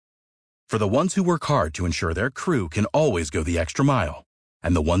For the ones who work hard to ensure their crew can always go the extra mile,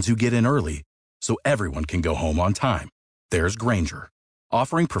 and the ones who get in early so everyone can go home on time, there's Grainger,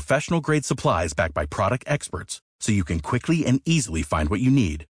 offering professional-grade supplies backed by product experts so you can quickly and easily find what you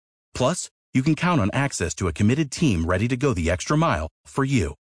need. Plus, you can count on access to a committed team ready to go the extra mile for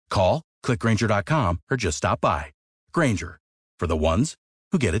you. Call, click Grainger.com, or just stop by. Grainger, for the ones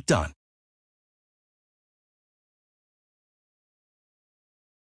who get it done.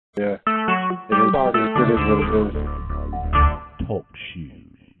 Yeah, it is what it is. Talk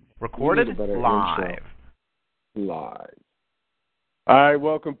shoes. Recorded live. Live. All right,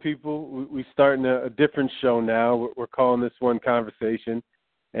 welcome, people. We're starting a different show now. We're calling this one Conversation,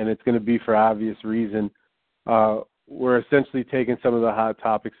 and it's going to be for obvious reason. We're essentially taking some of the hot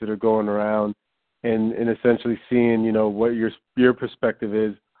topics that are going around and essentially seeing, what your perspective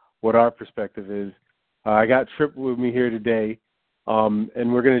is, what our perspective is. I got Tripp with me here today.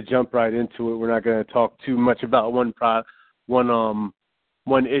 And we're going to jump right into it. We're not going to talk too much about one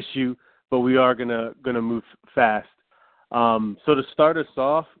issue, but we are going to move fast. So to start us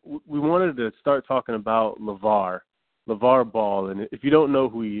off, we wanted to start talking about LeVar Ball. And if you don't know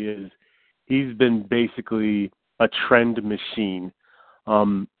who he is, he's been basically a trend machine.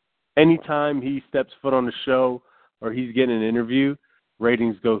 Anytime he steps foot on the show or he's getting an interview,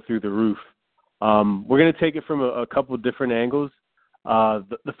 ratings go through the roof. We're going to take it from a couple of different angles.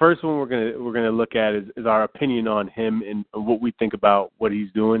 The first one we're gonna look at is our opinion on him and what we think about what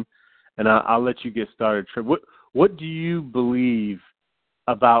he's doing, and I'll let you get started, Tripp. What do you believe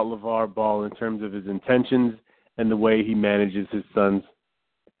about LeVar Ball in terms of his intentions and the way he manages his sons?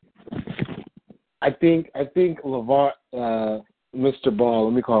 I think LeVar, Mr. Ball.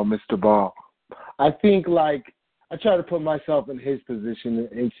 Let me call him Mr. Ball. I think I try to put myself in his position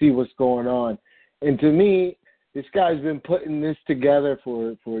and see what's going on, and to me, this guy's been putting this together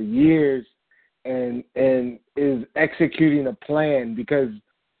for years and is executing a plan because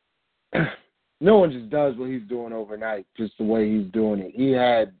no one just does what he's doing overnight, just the way he's doing it. He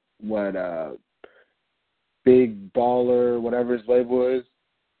had, Big Baller, whatever his label is.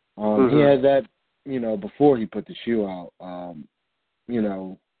 He had that, before he put the shoe out,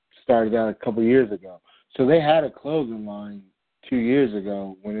 started out a couple years ago. So they had a clothing line 2 years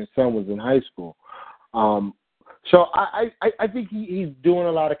ago when his son was in high school. So I think he's doing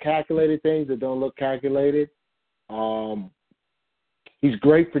a lot of calculated things that don't look calculated. He's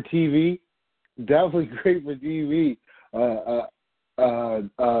great for TV, definitely great for TV.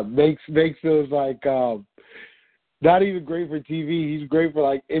 Makes feels like not even great for TV. He's great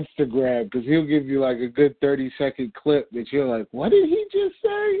for Instagram because he'll give you a good 30-second clip that you're like, what did he just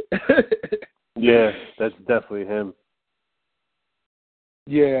say? Yeah, that's definitely him.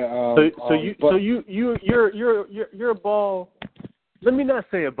 Yeah. You're a Ball. Let me not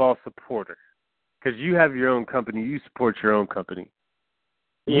say a Ball supporter, because you have your own company. You support your own company.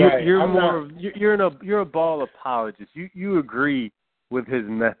 Right. You're a Ball apologist. You agree with his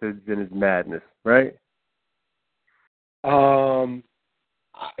methods and his madness, right?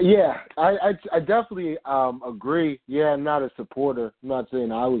 Yeah, I definitely agree. Yeah, I'm not a supporter. I'm not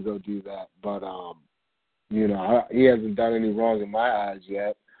saying I would go do that, but he hasn't done any wrong in my eyes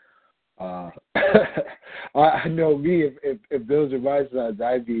yet. I know me, if those are my sons,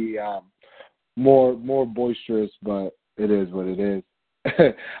 I'd be more boisterous, but it is what it is.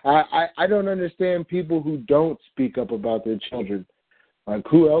 I don't understand people who don't speak up about their children.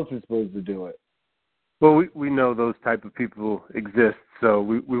 Who else is supposed to do it? Well, we know those type of people exist, so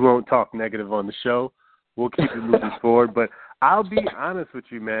we won't talk negative on the show. We'll keep it moving forward, but I'll be honest with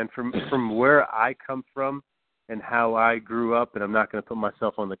you, man. From where I come from and how I grew up, and I'm not going to put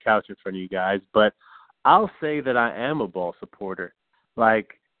myself on the couch in front of you guys, but I'll say that I am a Ball supporter. Why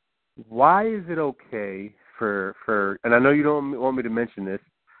is it okay for and I know you don't want me to mention this,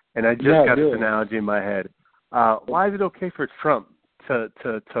 and I just got this analogy in my head. Why is it okay for Trump to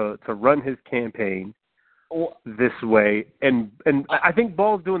run his campaign this way? And I think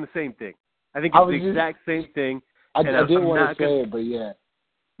Ball's doing the same thing. I think it's the exact same thing. I didn't want to say it, but yeah.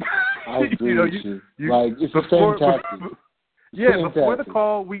 I agree with you. It's the same tactic. Before the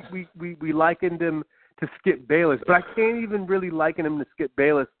call, we likened him to Skip Bayless, but I can't even really liken him to Skip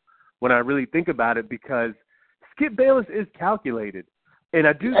Bayless when I really think about it, because Skip Bayless is calculated, and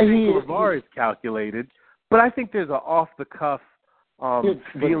I do think LeVar is calculated, but I think there's an off-the-cuff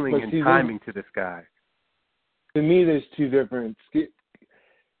feeling and timing to this guy. To me, there's two different.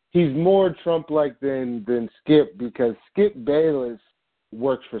 He's more Trump-like than Skip, because Skip Bayless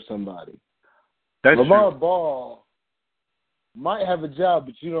works for somebody. That's LeVar true. Ball might have a job,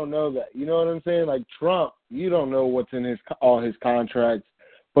 but you don't know that. You know what I'm saying? Like Trump, you don't know what's in all his contracts,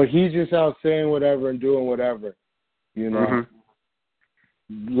 But he's just out saying whatever and doing whatever, you know,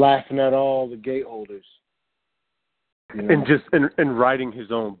 laughing at all the gate holders. You know? And just and writing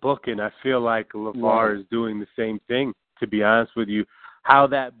his own book, and I feel like LeVar is doing the same thing, to be honest with you. How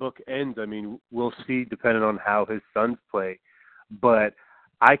that book ends, I mean, we'll see depending on how his sons play. But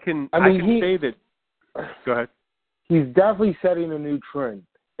I can say that. Go ahead. He's definitely setting a new trend,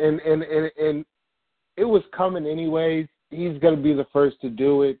 and it was coming anyways. He's going to be the first to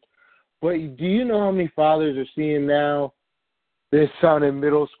do it. But do you know how many fathers are seeing now their son in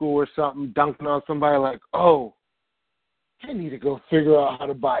middle school or something dunking on somebody like, oh, I need to go figure out how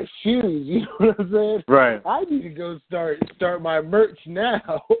to buy shoes. You know what I'm saying? Right. I need to go start my merch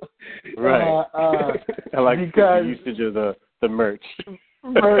now. Right. I like the usage of the merch.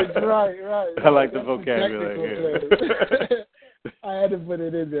 Merch, right. I like the vocabulary. Yeah. I had to put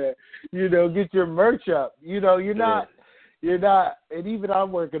it in there. You know, get your merch up. You know, you're not, and even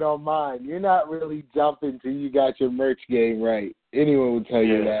I'm working on mine. You're not really jumping till you got your merch game right. Anyone would tell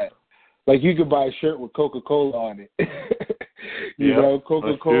you that. Like, you could buy a shirt with Coca-Cola on it. you know,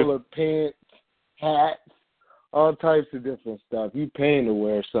 Coca-Cola pants, hats, all types of different stuff. You paying to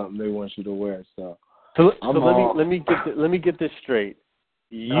wear something they want you to wear. So let me get this straight.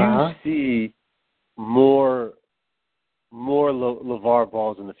 You see more LeVar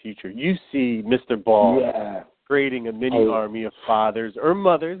Balls in the future. You see Mr. Ball creating a mini army of fathers or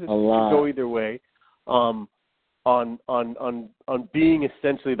mothers. It could go either way. On being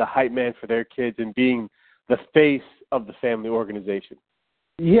essentially the hype man for their kids and being the face of the family organization.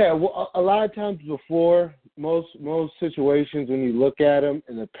 Yeah, well, a lot of times before, most situations when you look at them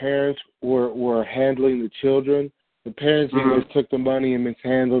and the parents were handling the children, the parents either took the money and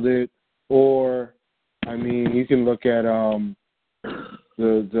mishandled it, or, I mean, you can look at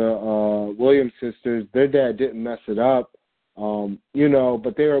the Williams sisters. Their dad didn't mess it up, you know,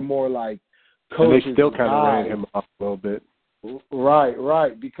 but they were more like coaches. And they still kind of ran him off a little bit.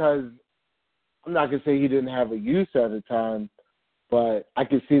 Right, because I'm not going to say he didn't have a use at the time, but I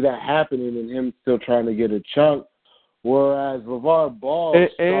could see that happening and him still trying to get a chunk, whereas LeVar Ball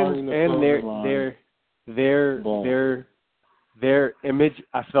their image,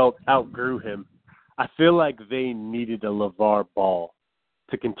 I felt, outgrew him. I feel like they needed a LeVar Ball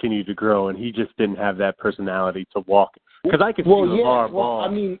to continue to grow, and he just didn't have that personality to walk. Because I could see LeVar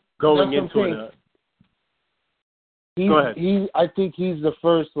Ball going into it. Go ahead. I think he's the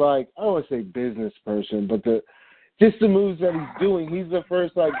first, like, I don't want to say business person, but just the moves that he's doing, he's the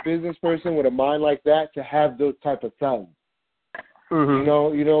first, like, business person with a mind like that to have those type of sons. You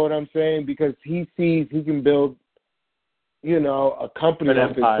know what I'm saying? Because he sees he can build, you know, a company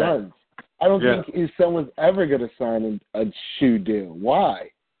with his sons. I don't think his son was ever going to sign a shoe deal. Why?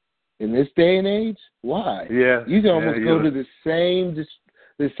 In this day and age, why? Yeah. You can almost go to the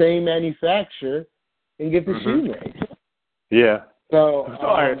same manufacturer and get the shoe made. Yeah. So,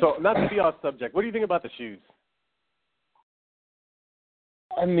 all right. So, not to be off subject, what do you think about the shoes?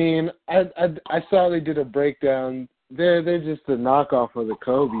 I mean, I saw they did a breakdown. They're just a knockoff of the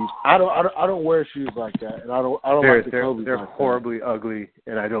Kobe's. I don't wear shoes like that, and I don't like the Kobe's. They're horribly ugly,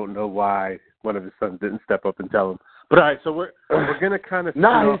 and I don't know why one of his sons didn't step up and tell him. But all right, so we're gonna kind of his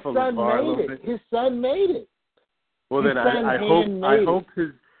son made it. His son made it. Well, then I hope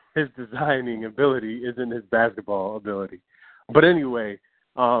his designing ability isn't his basketball ability. But anyway,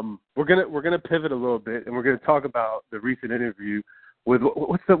 we're gonna pivot a little bit, and we're gonna talk about the recent interview with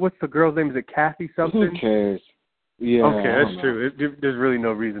what's the girl's name? Is it Kathy something? Who cares? Yeah. Okay, that's true. There's really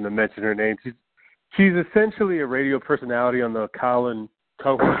no reason to mention her name. She's essentially a radio personality on the Colin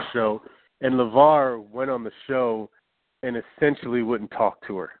Cowherd show, and LeVar went on the show and essentially wouldn't talk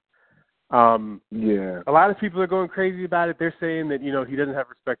to her. A lot of people are going crazy about it. They're saying that, you know, he doesn't have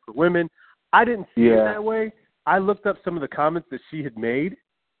respect for women. I didn't see it that way. I looked up some of the comments that she had made,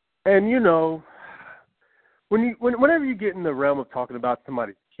 and, you know, whenever you get in the realm of talking about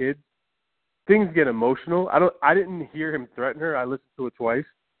somebody's kids, things get emotional. I didn't hear him threaten her. I listened to it twice.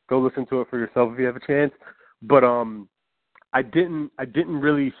 Go listen to it for yourself if you have a chance. But I didn't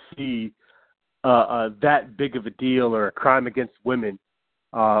really see that big of a deal or a crime against women,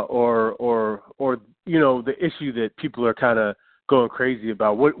 or you know, the issue that people are kind of going crazy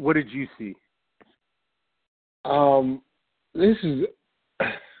about. What did you see?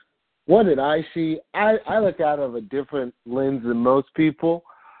 What did I see? I look out of a different lens than most people.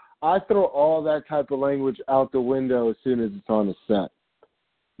 I throw all that type of language out the window as soon as it's on the set.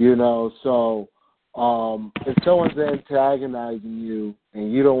 You know, so if someone's antagonizing you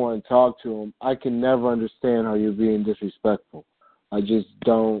and you don't want to talk to them, I can never understand how you're being disrespectful. I just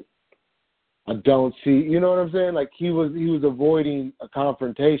don't. I don't see, you know what I'm saying? Like he was avoiding a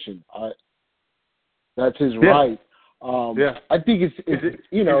confrontation. That's his right. I think it's is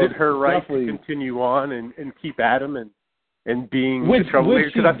it her right to continue on and keep at him and being the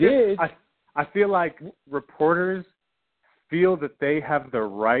troublemaker? Because I feel like reporters feel that they have the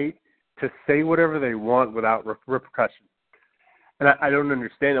right to say whatever they want without repercussions, and I don't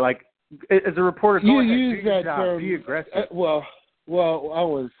understand it. Like as a reporter, you use that term. Be aggressive. Well, I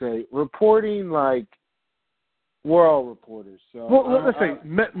would say reporting like. We're all reporters. So let's say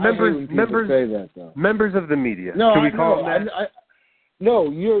members of the media. No, Can we call them that?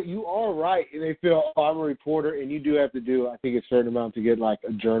 No, you are right. And they feel, I'm a reporter, and you do have to do, I think, a certain amount to get like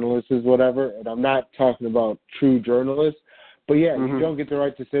a journalist is whatever. And I'm not talking about true journalists, but yeah, you don't get the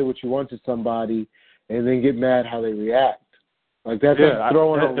right to say what you want to somebody and then get mad how they react. Like that's like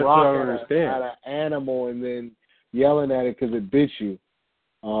throwing a rock at an animal and then yelling at it because it bit you.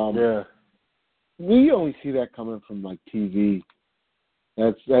 We only see that coming from like TV.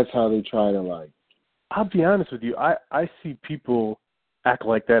 That's how they try to like. I'll be honest with you. I see people act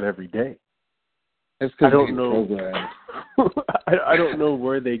like that every day. That's because I don't know. I don't know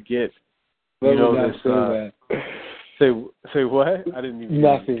where they get. This. Say what? I didn't even.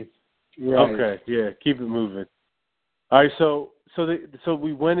 Nothing. Right. Okay. Yeah. Keep it moving. All right. So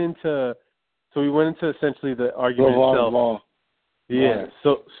we went into essentially the argument itself. Law. Yeah. Right.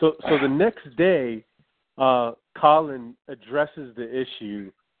 So the next day, Colin addresses the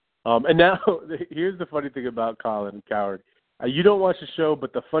issue, and now here's the funny thing about Colin Coward. You don't watch the show,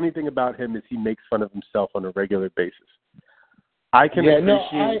 but the funny thing about him is he makes fun of himself on a regular basis. I can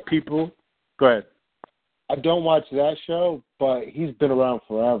appreciate people. Go ahead. I don't watch that show, but he's been around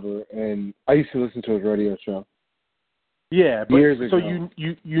forever, and I used to listen to his radio show. Yeah, but years ago. So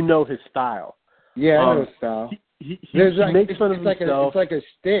you know his style. Yeah, I know his style. He makes fun of himself. It's like a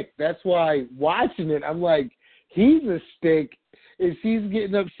stick. That's why watching it, I'm like, he's a stick. If she's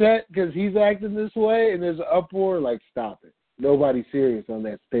getting upset because he's acting this way and there's an uproar, like, stop it. Nobody's serious on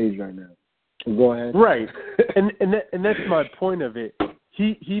that stage right now. So go ahead. Right, and that's my point of it.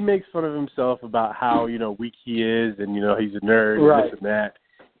 He makes fun of himself about how weak he is, and he's a nerd and this and that.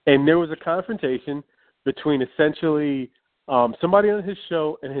 And there was a confrontation between essentially somebody on his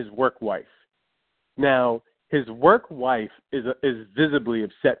show and his work wife. Now, his work wife is visibly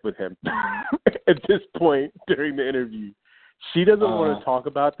upset with him at this point during the interview. She doesn't want to talk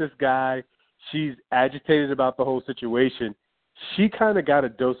about this guy. She's agitated about the whole situation. She kind of got a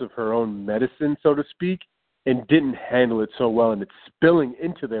dose of her own medicine, so to speak, and didn't handle it so well, and it's spilling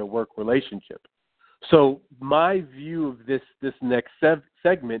into their work relationship. So my view of this next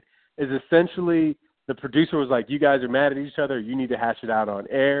segment is essentially the producer was like, you guys are mad at each other. You need to hash it out on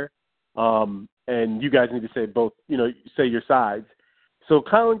air. And you guys need to say both, say your sides. So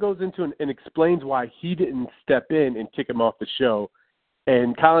Colin goes into and explains why he didn't step in and kick him off the show.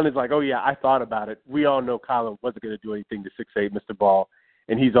 And Colin is like, oh, yeah, I thought about it. We all know Colin wasn't going to do anything to 6'8", Mr. Ball,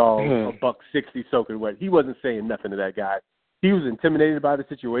 and he's all $160 soaking wet. He wasn't saying nothing to that guy. He was intimidated by the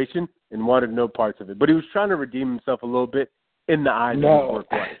situation and wanted no parts of it. But he was trying to redeem himself a little bit in the eyes of his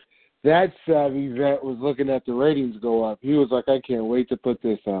work wife. That savvy vet was looking at the ratings go up. He was like, I can't wait to put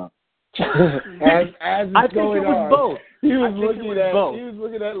this on. as it's going on, both. He was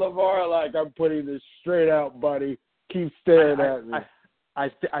looking at LeVar like, I'm putting this straight out, buddy. Keep staring at me.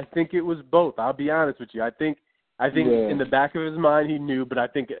 I think it was both. I'll be honest with you. I think in the back of his mind he knew, but I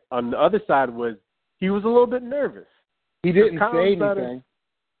think on the other side was he was a little bit nervous. He didn't say anything.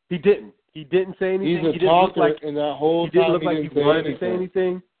 He didn't. He didn't say anything. He's a talker, and that whole he didn't look like he wanted to say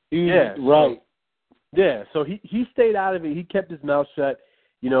anything. Right. So he stayed out of it. He kept his mouth shut.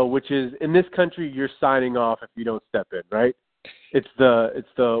 Which is in this country, you're signing off if you don't step in, right? It's the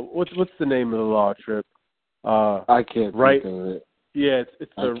what's the name of the law, Trip? I can't think of it. Yeah,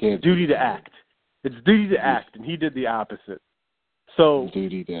 it's the duty to act. It's duty to act, and he did the opposite. So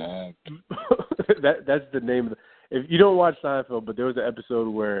duty to act. that's the name of the. If you don't watch Seinfeld, but there was an episode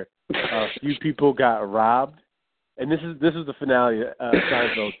where a few people got robbed, and this is the finale of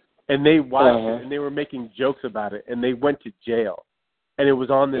Seinfeld, and they watched it and they were making jokes about it, and they went to jail. And it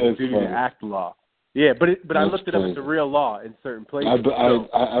was on this duty to act law. Yeah, but I looked it up. It's a real law in certain places.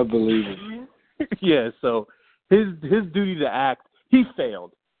 I believe it. Yeah, so his duty to act, he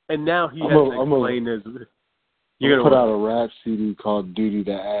failed, and now he has to explain his. You're gonna put out a rap CD called "Duty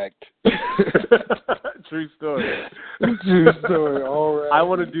to Act." True story. True story. All right. I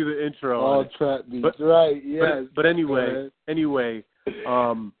want to do the intro. All trap beats. Right. Yes. But anyway,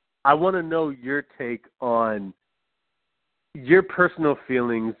 I want to know your take on. Your personal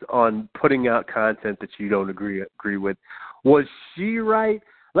feelings on putting out content that you don't agree with. Was she right?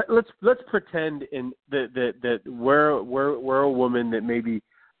 let's pretend in that we're a woman that maybe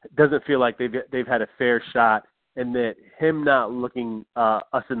doesn't feel like they've had a fair shot, and that him not looking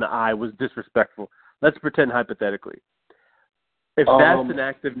us in the eye was disrespectful. Let's pretend hypothetically. If that's an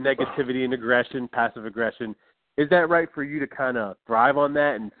act of negativity and aggression, passive aggression, is that right for you to kind of thrive on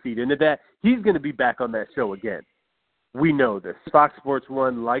that and feed into that? He's going to be back on that show again. We know this. Fox Sports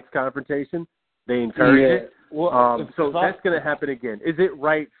 1 likes confrontation. They encourage it. Well, so that's going to happen again. Is it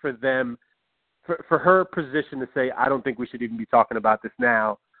right for them, for her position to say, I don't think we should even be talking about this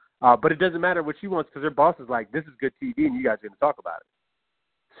now, but it doesn't matter what she wants because her boss is like, this is good TV and you guys are going to talk about it.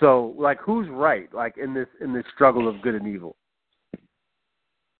 So, like, who's right, like, in this struggle of good and evil?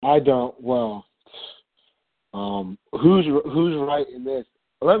 I don't. Well, who's right in this?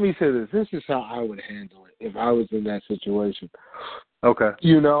 Let me say this. This is how I would handle it if I was in that situation. Okay.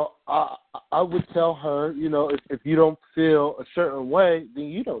 I would tell her, if you don't feel a certain way, then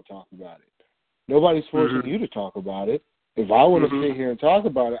you don't talk about it. Nobody's forcing you to talk about it. If I want to sit here and talk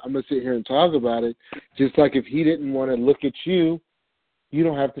about it, I'm going to sit here and talk about it. Just like if he didn't want to look at you, you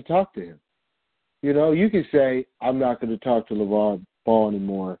don't have to talk to him. You can say, I'm not going to talk to LeVar Ball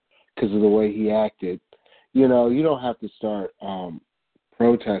anymore because of the way he acted. You don't have to start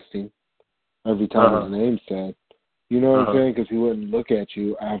protesting every time his name's said. You know what I'm saying? Because he wouldn't look at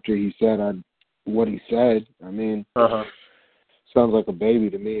you after he said what he said. I mean, sounds like a baby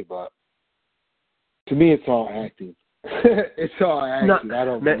to me, but to me it's all acting. It's all acting. No, I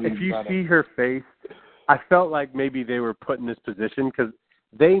don't man, if you see her face, I felt like maybe they were put in this position because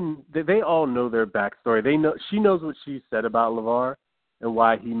they all know their backstory. They know she knows what she said about LeVar and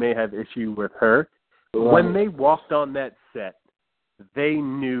why he may have issue with her. Right. When they walked on that set, they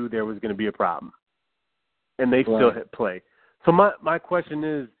knew there was going to be a problem, and they still hit play. So my question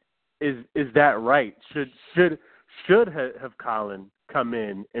is that right? Should have Colin come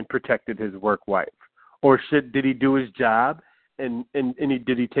in and protected his work wife, or did he do his job and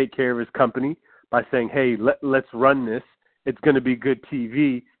did he take care of his company by saying, hey, let's run this. It's going to be good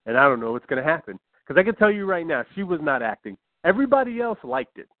TV, and I don't know what's going to happen. Because I can tell you right now, she was not acting. Everybody else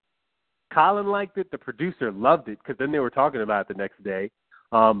liked it. Colin liked it. The producer loved it because then they were talking about it the next day.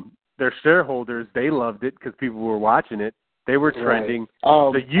 Their shareholders, they loved it because people were watching it. They were trending.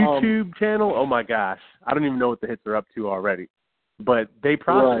 The YouTube channel, oh, my gosh. I don't even know what the hits are up to already. But they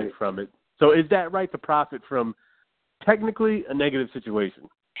profited from it. So is that right to profit from technically a negative situation?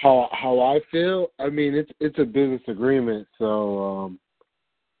 How I feel? I mean, it's a business agreement, so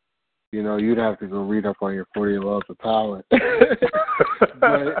you'd have to go read up on your 40 laws of power. But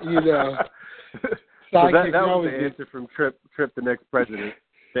so that was the answer from Trip the Next President.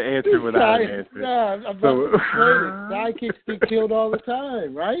 The answer without an answer. Yeah, I'm about to say it. Sidekicks get killed all the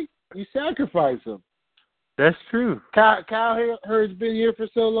time, right? You sacrifice them. That's true. Kyle Hurd's been here for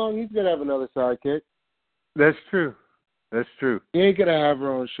so long, he's going to have another sidekick. That's true. That's true. She ain't going to have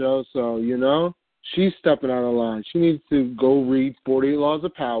her own show, so, she's stepping out of line. She needs to go read 48 Laws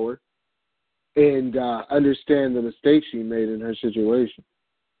of Power and understand the mistakes she made in her situation.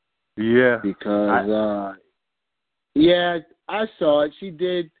 Yeah. Because, I saw it. She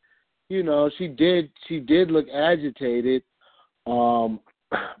did, she did look agitated,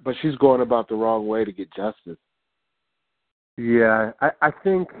 but she's going about the wrong way to get justice. Yeah, I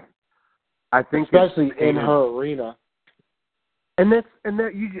think especially in her arena. And that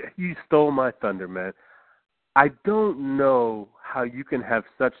you stole my thunder, man. I don't know how you can have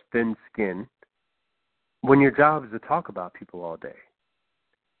such thin skin when your job is to talk about people all day.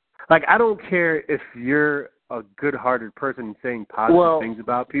 Like, I don't care if you're a good-hearted person saying positive things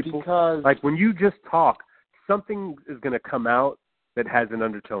about people. Because like, when you just talk, something is going to come out that has an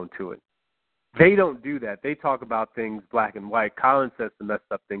undertone to it. They don't do that. They talk about things black and white. Colin says some messed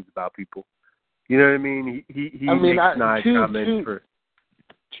up things about people. You know what I mean? He makes nice comments for.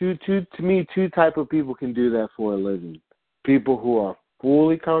 To me, two type of people can do that for a living: people who are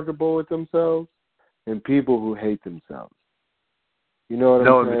fully comfortable with themselves, and people who hate themselves. You know what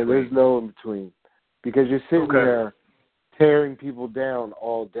I'm saying? There's no in between, because you're sitting there tearing people down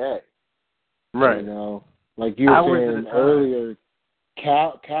all day. Right. Like you were saying earlier,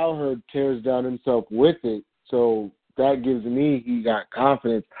 Cowherd tears down himself with it, so that gives me he got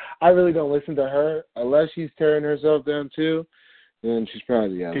confidence. I really don't listen to her unless she's tearing herself down too. Then she's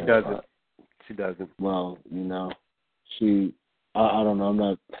probably the other. She doesn't. She doesn't. Well, she. I don't know. I'm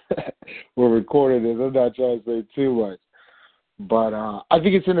not. We're recording this. I'm not trying to say too much, but I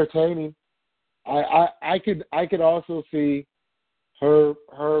think it's entertaining. I could also see her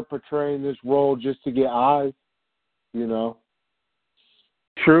portraying this role just to get eyes.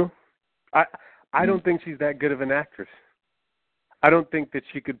 True. I don't think she's that good of an actress. I don't think that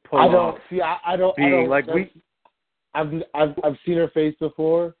she could pull off. I've seen her face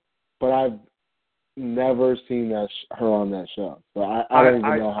before, but I've never seen her on that show. So I don't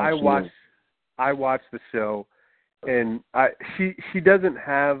even know how she is. I watched the show, and she doesn't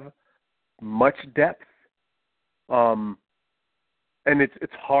have much depth. And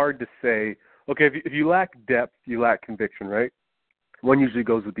it's hard to say. Okay, if you lack depth, you lack conviction, right? One usually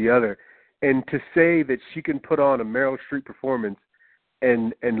goes with the other. And to say that she can put on a Meryl Streep performance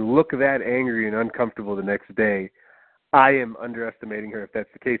and look that angry and uncomfortable the next day, I am underestimating her if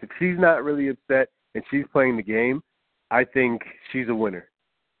that's the case. If she's not really upset and she's playing the game, I think she's a winner.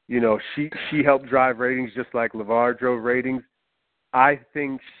 You know, she helped drive ratings just like LeVar drove ratings. I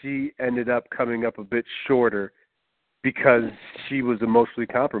think she ended up coming up a bit shorter because she was emotionally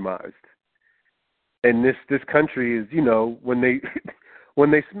compromised. And this country is, you know, when they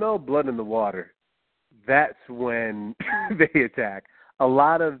smell blood in the water, that's when they attack. A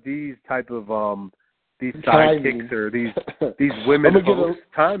lot of these type of these sidekicks or these women hosts,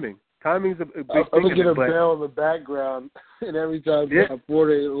 timing's a big thing. I'm gonna get a bell in the background, and every time a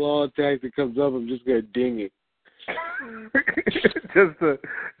 48 law attack that comes up, I'm just gonna ding it. just to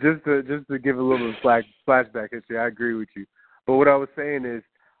give a little flashback history. I agree with you, but what I was saying is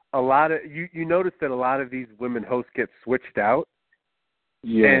a lot of you notice that a lot of these women hosts get switched out.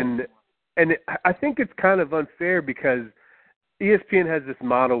 Yeah. And I think it's kind of unfair because ESPN has this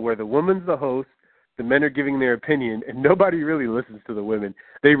model where the woman's the host, the men are giving their opinion, and nobody really listens to the women.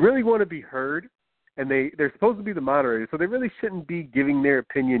 They really want to be heard, and they're supposed to be the moderators, so they really shouldn't be giving their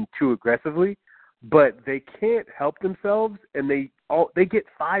opinion too aggressively, but they can't help themselves, and they get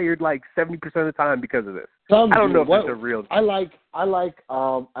fired like 70% of the time because of this. I don't know if it's a real... I like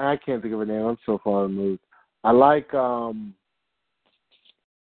I can't think of her name. I'm so far removed. I like... I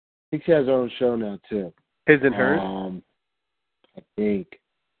think she has her own show now, too. His and Hers? I think.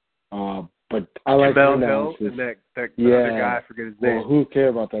 But I like Mel Hill and that other guy, I forget his name. Well, who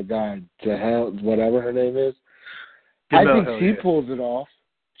cares about that guy? Whatever her name is. I think she pulls it off.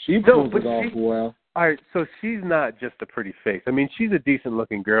 She pulls it off well. All right, so she's not just a pretty face. I mean, she's a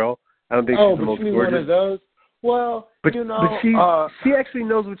decent-looking girl. I don't think she's the most gorgeous. One of those? Well, but she actually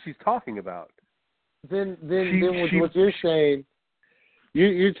knows what she's talking about. Then what you're saying,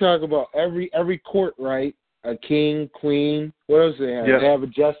 you talk about every court, right? A king, queen. What else do they have? Yep. They have a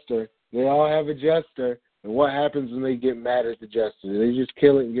jester. They all have a jester. And what happens when they get mad at the jester? They just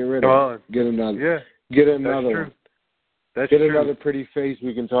kill it and get rid of it. Get another. Yeah. Get another one. That's Get true. Another pretty face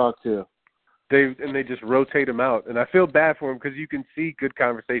we can talk to. They just rotate them out. And I feel bad for them because you can see good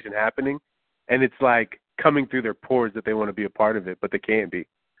conversation happening, and it's like coming through their pores that they want to be a part of it, but they can't be.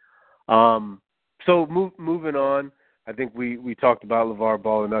 So moving on, I think we talked about LeVar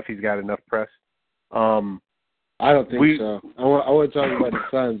Ball enough. He's got enough press. I don't think so. I want to talk about the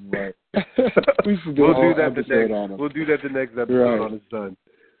Suns, but we'll do that the next episode on the Suns.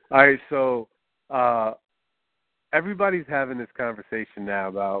 All right, so everybody's having this conversation now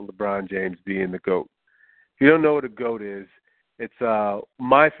about LeBron James being the GOAT. If you don't know what a GOAT is, it's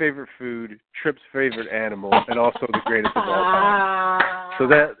my favorite food, Tripp's favorite animal, and also the greatest of all time. So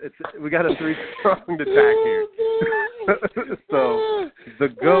we got a three-pronged attack here. So the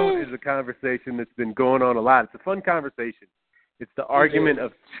GOAT is a conversation that's been going on a lot. It's a fun conversation. It's the argument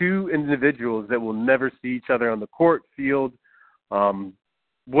of two individuals that will never see each other on the court, field,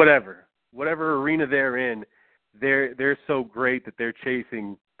 whatever arena they're in. They're so great that they're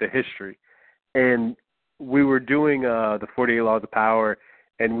chasing the history. And we were doing the 48 Laws of Power,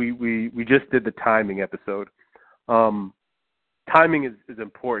 and we just did the timing episode. Timing is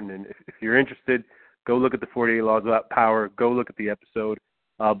important, and if you're interested, go look at the 48 Laws of Power. Go look at the episode.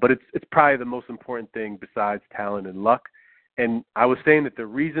 But it's probably the most important thing besides talent and luck. And I was saying that the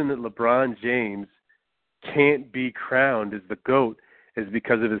reason that LeBron James can't be crowned as the GOAT is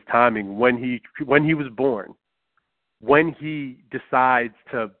because of his timing. When he was born, when he decides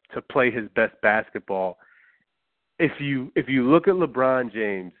to play his best basketball, if you look at LeBron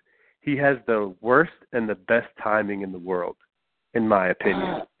James, he has the worst and the best timing in the world, in my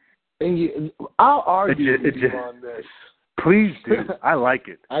opinion. I'll argue with you on this. Please do. I like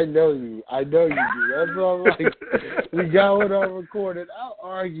it. I know you do. That's what I'm like. We got one on recorded. I'll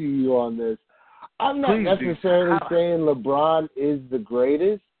argue you on this. I'm not necessarily saying LeBron is the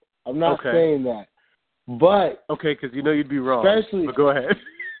greatest. I'm not saying that. But because you'd be wrong. But go ahead.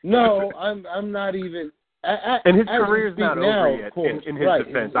 No, I'm not even. And his career's not over yet. In his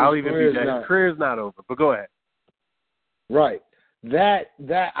defense, I'll even be that. His career's not over. But go ahead. Right. That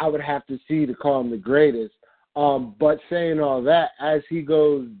I would have to see to call him the greatest. But saying all that, as he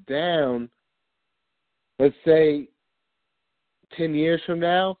goes down, let's say 10 years from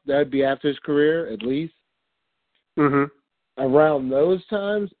now, that'd be after his career at least. Mhm. Around those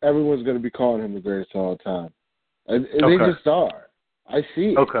times, everyone's going to be calling him the greatest of all time. And Okay. they just are. I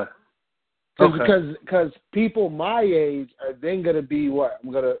see it. Okay. Okay. Because people my age are then going to be what?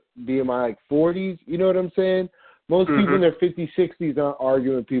 I'm going to be in my 40s. You know what I'm saying? Most people in their 50s, 60s aren't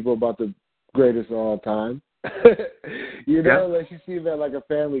arguing with people about the greatest of all time. Unless you see them at a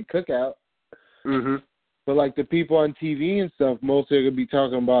family cookout. Mhm. But the people on TV and stuff, mostly are going to be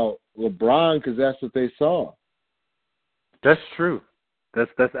talking about LeBron because that's what they saw. That's true.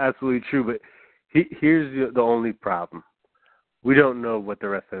 That's absolutely true. But here's the only problem. We don't know what the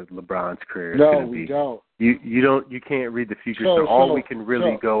rest of LeBron's career is going to be. No, we don't. You can't read the future. So all we can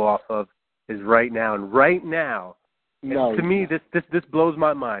really go off of is right now. And right now, to me, this blows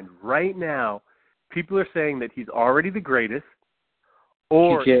my mind. Right now, people are saying that he's already the greatest,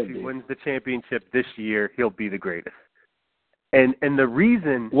 or if he wins the championship this year, he'll be the greatest. And the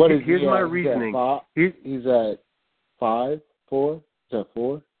reason, here's my reasoning. He's at 5, 4? Is that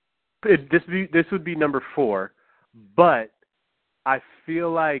 4? This would be number 4, but I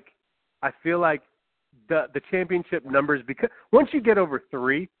feel like the championship numbers, because once you get over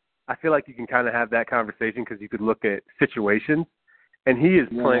 3, I feel like you can kind of have that conversation because you could look at situations, and he is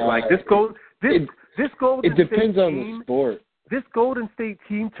playing this Golden It depends State on team, the sport. This Golden State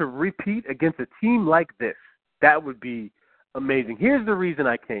team to repeat against a team like this, that would be amazing. Here's the reason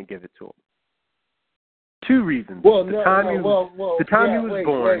I can't give it to him. 2 reasons. The time he was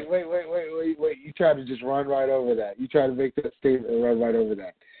born. Wait. You try to just run right over that. You try to make that statement and run right over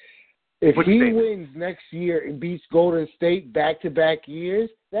that. If he wins next year and beats Golden State back-to-back years,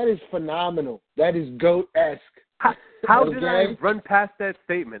 that is phenomenal. That is GOAT-esque. How did I run past that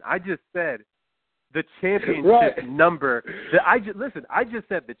statement? I just said the championship number. I just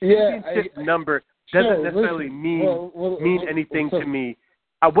said the championship number doesn't necessarily mean anything to me.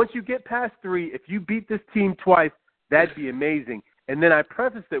 Once you get past 3, if you beat this team twice, that'd be amazing. And then I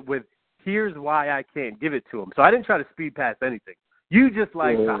prefaced it with, here's why I can't give it to him. So I didn't try to speed past anything. You just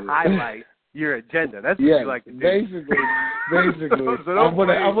like to highlight your agenda. That's what you like to do. Basically. so I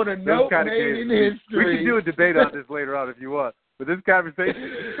want to note made in history. We can do a debate on this later on if you want. But this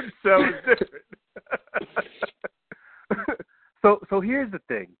conversation so is different. So here's the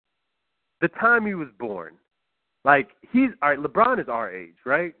thing. The time he was born. He's all right. LeBron is our age,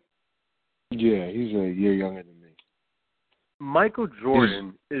 right? Yeah, he's a year younger than me. Michael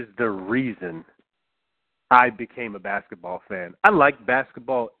Jordan is the reason I became a basketball fan. I liked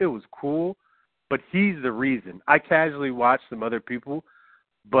basketball; it was cool, but he's the reason. I casually watched some other people,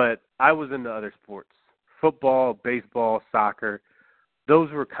 but I was into other sports: football, baseball, soccer. Those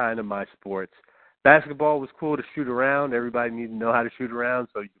were kind of my sports. Basketball was cool to shoot around. Everybody needed to know how to shoot around,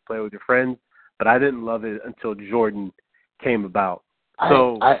 so you could play with your friends. But I didn't love it until Jordan came about.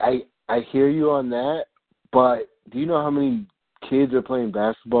 So I hear you on that, but do you know how many kids are playing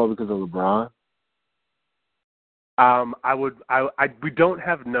basketball because of LeBron? We don't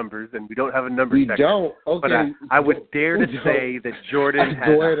have numbers, and we don't have a number section. We don't. Okay. But I would dare to say that Jordan has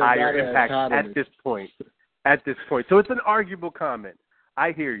a higher impact at this point. So it's an arguable comment.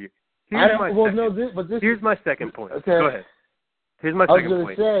 I hear you. Here's my second point. Okay. Go ahead. Here's my second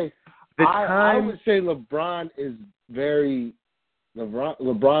point. I would say LeBron is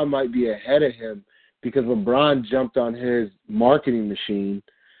LeBron might be ahead of him because LeBron jumped on his marketing machine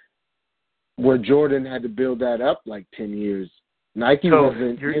where Jordan had to build that up 10 years. Nike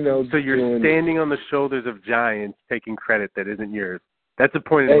wasn't, So you're standing on the shoulders of giants taking credit that isn't yours. That's a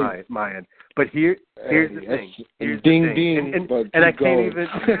point in my end. But here's the thing. And I can't even...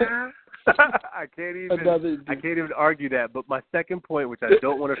 I can't even argue that. But my second point, which I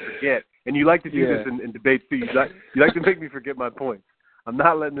don't want to forget, and you like to do this in debates too. You like to make me forget my points. I'm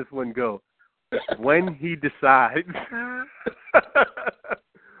not letting this one go. When he decides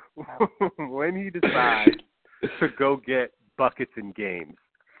to go get buckets in games,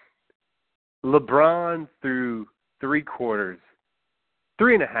 LeBron through 3 quarters,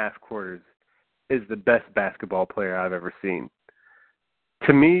 3.5 quarters, is the best basketball player I've ever seen.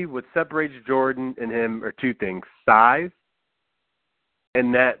 To me, what separates Jordan and him are 2 things: size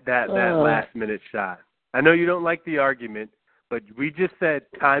and that last-minute shot. I know you don't like the argument, but we just said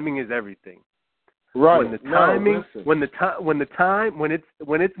timing is everything. Right. When the timing,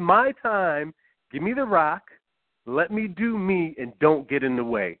 when it's my time, give me the rock, let me do me, and don't get in the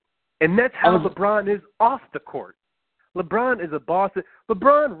way. And that's how LeBron is off the court. LeBron is a boss.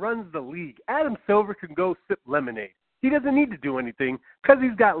 LeBron runs the league. Adam Silver can go sip lemonade. He doesn't need to do anything because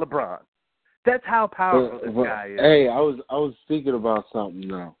he's got LeBron. That's how powerful this guy is. Hey, I was thinking about something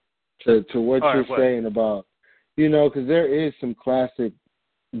now. To what you're saying about because there is some classic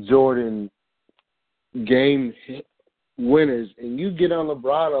Jordan game winners, and you get on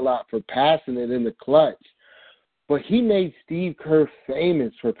LeBron a lot for passing it in the clutch, but he made Steve Kerr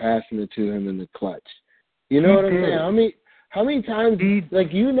famous for passing it to him in the clutch. You know what I'm saying? How many times,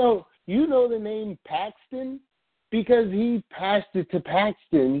 you know the name Paxton because he passed it to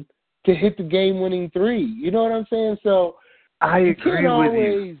Paxton to hit the game-winning three. You know what I'm saying? So I agree with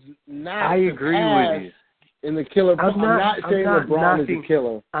you. I agree with you. In the killer, I'm not saying LeBron is a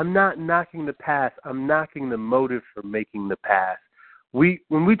killer. I'm not knocking the pass. I'm knocking the motive for making the pass.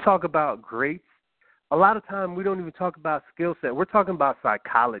 When we talk about greats, a lot of time we don't even talk about skill set. We're talking about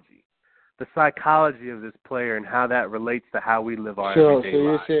psychology, the psychology of this player and how that relates to how we live our everyday lives. So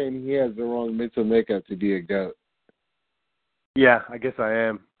you're saying he has the wrong mental makeup to be a GOAT? Yeah, I guess I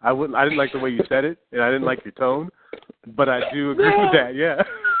am. I didn't like the way you said it, and I didn't like your tone, but I do agree with that. Yeah.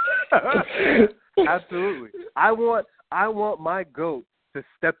 Absolutely. I want my GOAT to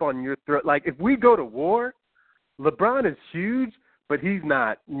step on your throat. Like, if we go to war, LeBron is huge, but he's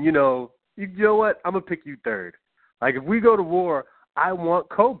not. You know what? I'm going to pick you third. Like, if we go to war, I want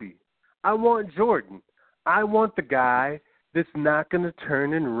Kobe. I want Jordan. I want the guy that's not going to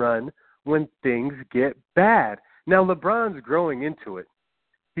turn and run when things get bad. Now, LeBron's growing into it.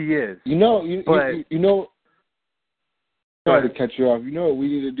 He is. Sorry to cut you off. You know what we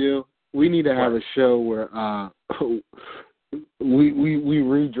need to do? We need to have a show where we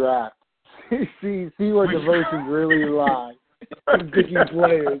redraft. see where the verses really lie. Picking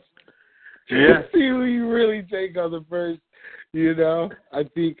players. Yeah. See who you really take on the first. I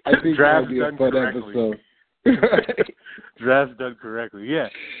think draft that'd be a fun episode. Draft's done correctly. Yeah.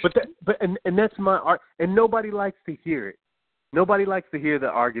 But that's my art, and nobody likes to hear it. Nobody likes to hear the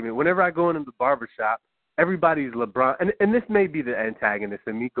argument. Whenever I go into the barbershop, everybody's LeBron, and this may be the antagonist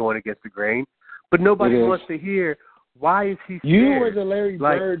in me going against the grain, but nobody wants to hear why is he scared. You were the Larry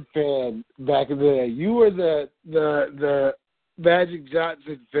Bird fan back in the day. You were the Magic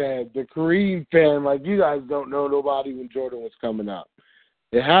Johnson fan, the Kareem fan. Like, you guys don't know nobody when Jordan was coming up.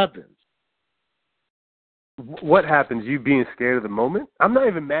 It happens. What happens? You being scared of the moment? I'm not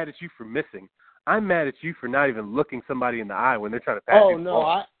even mad at you for missing. I'm mad at you for not even looking somebody in the eye when they're trying to pass you the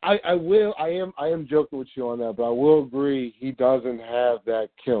ball. I will. I am joking with you on that, but I will agree he doesn't have that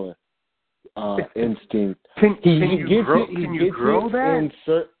killer instinct. Can you grow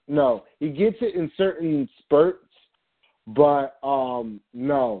that? No, he gets it in certain spurts, but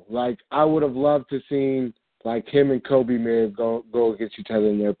no. Like, I would have loved to seen like him and Kobe may have go against each other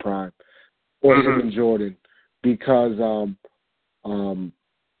in their prime, or him and Jordan, because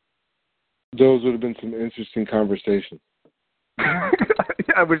those would have been some interesting conversations.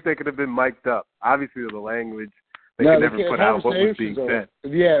 I wish they could have been mic'd up. Obviously, the language, they can never put out what was being said.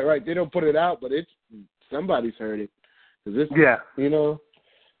 Yeah, right. They don't put it out, but somebody's heard it. They got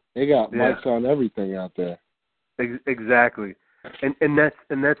mics on everything out there. Exactly. And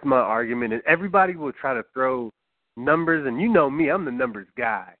that's my argument. And everybody will try to throw numbers, and you know me, I'm the numbers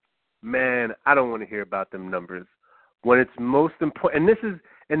guy. Man, I don't want to hear about them numbers. When it's most important,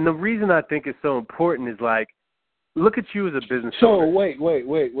 and the reason I think it's so important is, like, look at you as a business owner. So wait. Let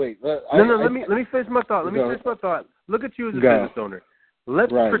me finish my thought. Look at you as a business owner.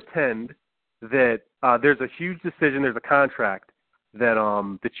 Let's pretend that there's a huge decision, there's a contract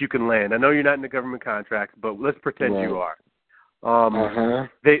that you can land. I know you're not in the government contracts, but let's pretend you are.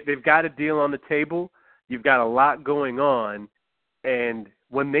 They've got a deal on the table. You've got a lot going on, and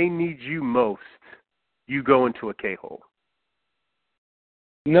when they need you most, you go into a K-hole.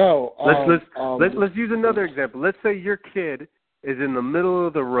 No. Let's use another example. Let's say your kid is in the middle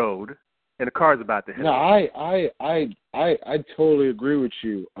of the road and a car's about to hit him. No, I totally agree with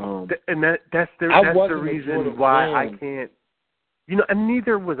you. And that's the reason why I can't. And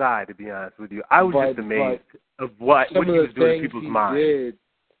neither was I, to be honest with you. I was just amazed of what he was doing in people's minds.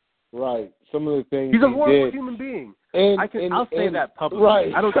 Right. Some of the things he's a horrible human being. I'll say that publicly.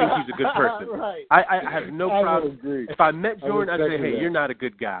 Right. I don't think he's a good person. Right. I have no problem. Agree. If I met Jordan, I'd say, hey, you're not a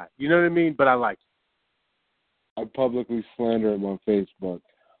good guy. You know what I mean? But I like you. I publicly slander him on Facebook.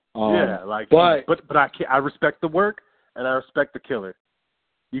 But I respect the work, and I respect the killer.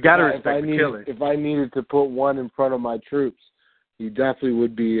 You got to respect the killer. If I needed to put one in front of my troops, he definitely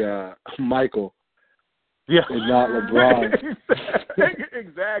would be Michael. Yeah. And not LeBron.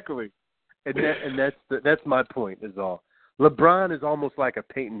 Exactly. And that's my point is all. LeBron is almost like a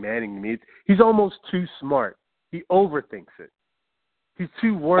Peyton Manning to me. He's almost too smart. He overthinks it. He's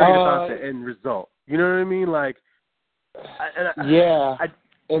too worried about the end result. You know what I mean? Like,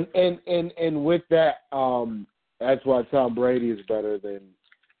 and with that, that's why Tom Brady is better than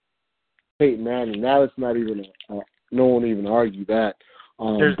Peyton Manning. Now it's not even no one even argue that.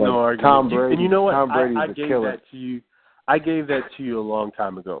 There's but no argument. Tom Brady, and you know what? Tom Brady's I a gave killer. that to you. I gave that to you a long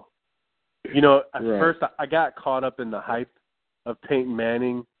time ago. You know, at first I got caught up in the hype of Peyton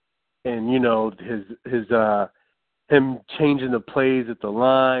Manning, and you know his him changing the plays at the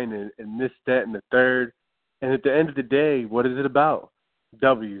line and this, that, and the third. And at the end of the day, what is it about?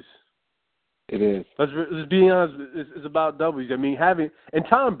 W's. It is. Let's be honest. It's about W's. I mean, and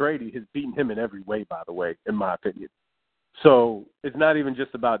Tom Brady has beaten him in every way, by the way, in my opinion. So it's not even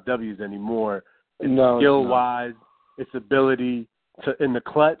just about W's anymore. It's skill-wise, it's ability in the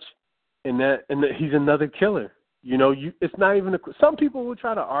clutch, and he's another killer. You know, it's not even some people will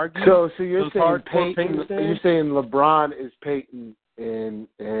try to argue. So you're saying Peyton? You're saying LeBron is Peyton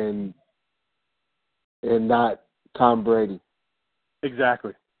and not Tom Brady?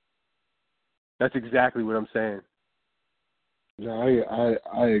 Exactly. That's exactly what I'm saying. No,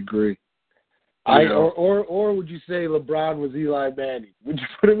 I agree. Or would you say LeBron was Eli Manning? Would you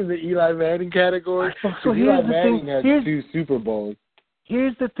put him in the Eli Manning category? So Eli Manning had 2 Super Bowls.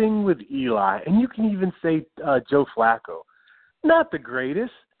 Here's the thing with Eli, and you can even say Joe Flacco. Not the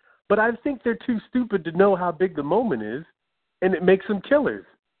greatest, but I think they're too stupid to know how big the moment is, and it makes them killers.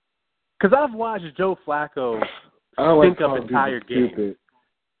 Because I've watched Joe Flacco think up entire games.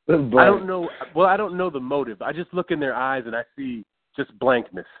 I don't know. Well, I don't know the motive. I just look in their eyes and I see just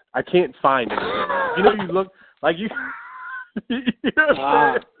blankness. I can't find anything. You know, you look like you. You know what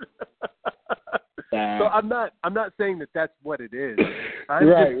I'm saying? So I'm not saying that that's what it is. I'm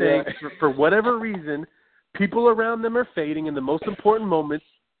just saying for whatever reason, people around them are fading in the most important moments,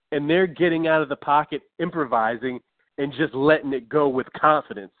 and they're getting out of the pocket, improvising, and just letting it go with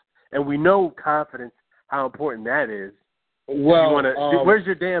confidence. And we know confidence, how important that is. Well, where's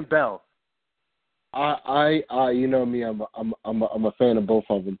your damn bell? I you know me, I'm a fan of both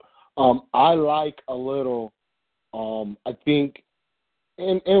of them. I like a little. I think,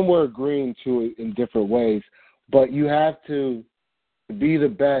 and we're agreeing to it in different ways. But you have to be the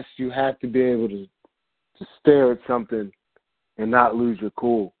best. You have to be able to stare at something and not lose your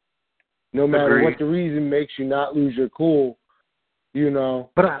cool. No matter what the reason makes you not lose your cool, you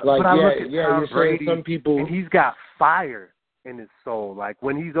know. But I look at Tom Brady, some people, and he's got fire in his soul. Like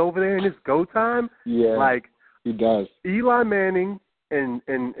when he's over there in his go time, like he does. Eli Manning and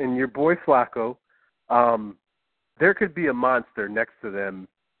your boy Flacco, there could be a monster next to them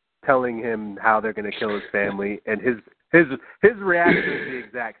telling him how they're going to kill his family, and his reaction is the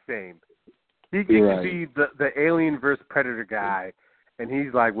exact same. He could be the alien versus predator guy, and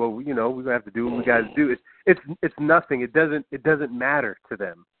he's like, well, you know, we're gonna have to do what we got to do. It's nothing. It doesn't matter to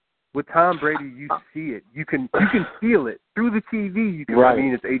them. With Tom Brady, you see it. You can feel it through the TV. You can. I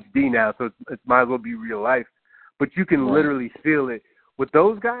mean, it's HD now, so it might as well be real life. But you can literally feel it. With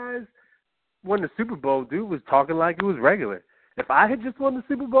those guys, won the Super Bowl, dude was talking like it was regular. If I had just won the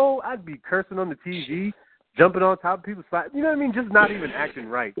Super Bowl, I'd be cursing on the TV, jumping on top of people's side. You know what I mean? Just not even acting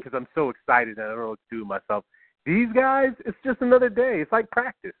right because I'm so excited and I don't know what to do with myself. These guys, it's just another day. It's like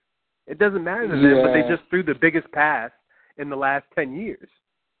practice. It doesn't matter to them, but they just threw the biggest pass in the last 10 years.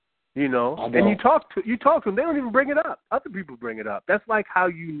 You know? And you talk to them, they don't even bring it up. Other people bring it up. That's like how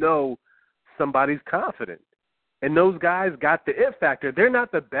you know somebody's confident. And those guys got the it factor. They're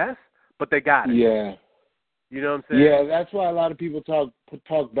not the best, but they got it. Yeah. You know what I'm saying? Yeah, that's why a lot of people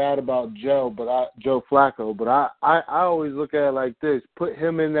talk bad about Joe Flacco. But I always look at it like this: put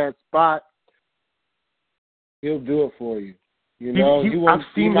him in that spot, he'll do it for you. You know,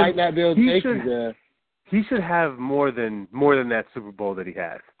 he might not be able to take you there. He should have more than that Super Bowl that he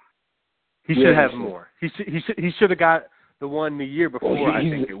has. He should have more. He should have got the one the year before. I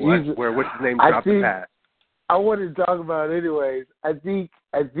think it was where what's his name dropped the pass. I wanted to talk about it anyways. I think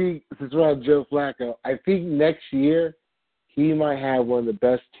since we're on Joe Flacco, I think next year he might have one of the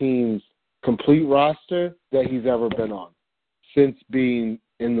best teams, complete roster, that he's ever been on since being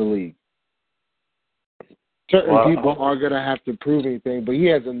in the league. Certain people are going to have to prove anything, but he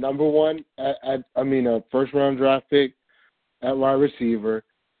has a number one, a first-round draft pick at wide receiver.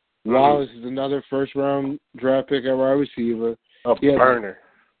 Wallace is another first-round draft pick at wide receiver. A burner.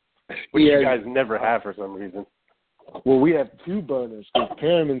 Which you guys never have for some reason. Well, we have two burners because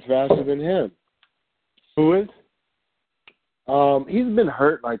Perriman's faster than him. Who is? He's been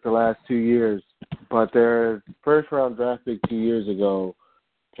hurt like the last 2 years, but their first-round draft pick 2 years ago,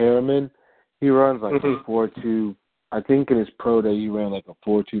 Perriman, he runs like a 4.2. I think in his pro day he ran like a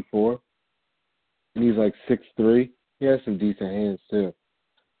 4.24. And he's like 6'3". He has some decent hands too.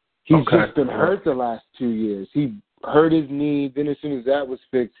 He's just been hurt the last 2 years. He hurt his knee. Then as soon as that was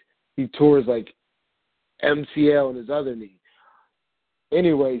fixed, he tore his like MCL in his other knee.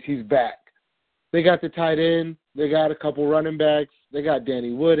 Anyways, he's back. They got the tight end. They got a couple running backs. They got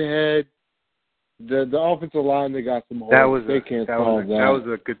Danny Woodhead. The offensive line, they got some holes. They can't solve that. That was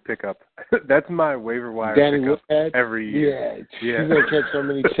a good pickup. That's my waiver wire Danny pickup Woodhead every year. Yeah. He's going to catch so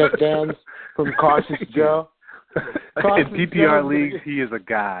many checkdowns from Cautious Joe. In PPR leagues, he is a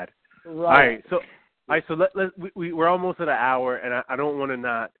god. Right. All right, so we're almost at an hour, and I don't want to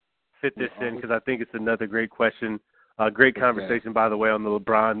not fit this in because I think it's another great question. Great conversation, by the way, on the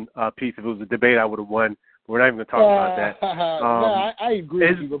LeBron piece. If it was a debate, I would have won. But we're not even going to talk about that. No, I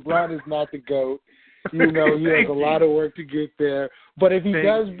agree with you. LeBron is not the GOAT. You know, he has a lot of work to get there. But if he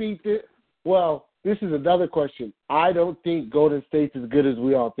does beat it, well, this is another question. I don't think Golden State's as good as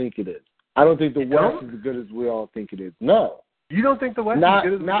we all think it is. I don't think the West is as good as we all think it is. No. You don't think the West is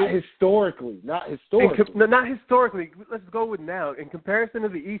good as not historically. Not historically. Not historically. Let's go with now. In comparison to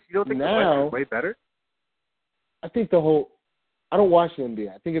the East, you don't think the West is way better? I think I don't watch the NBA.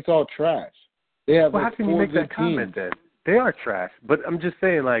 I think it's all trash. They have how can you make that comment then? They are trash. But I'm just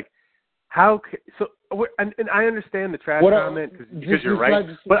saying, like, and I understand the trash comment because you're right.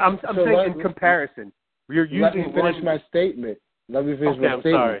 But I'm saying in comparison, you're using Let me finish my statement. Let me finish my statement.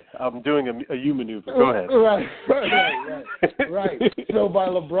 I'm sorry. I'm doing a U maneuver. Go ahead. Right. So by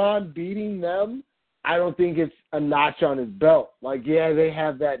LeBron beating them, I don't think it's a notch on his belt. Like, yeah, they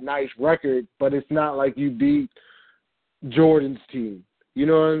have that nice record, but it's not like you beat Jordan's team. You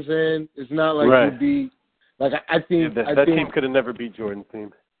know what I'm saying? It's not like you beat. Like, I think that team could have never beat Jordan's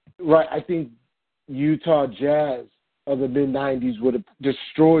team. Right. I think Utah Jazz of the mid-'90s would have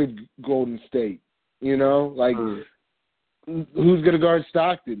destroyed Golden State. You know? Like, who's going to guard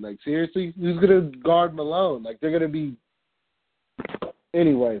Stockton? Like, seriously? Who's going to guard Malone? Like, they're going to be –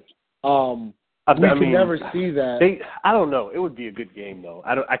 anyway. We can never see that. I don't know. It would be a good game, though.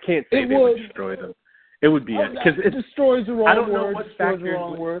 I can't say they would destroy them. It would be because it destroys the wrong word. I don't know what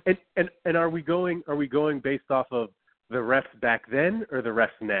factors. And are we going based off of the refs back then or the refs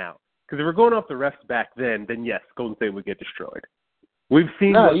now? Because if we're going off the refs back then yes, Golden State would get destroyed. We've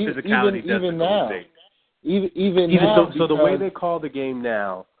seen what physicality does to Golden State. Even now. So the way they call the game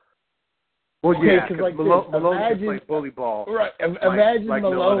now. Well, because like Malone can play bully ball. Right. Imagine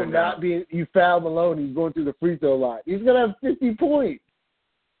Malone not being. You foul Malone. He's going through the free throw line. He's gonna have 50 points.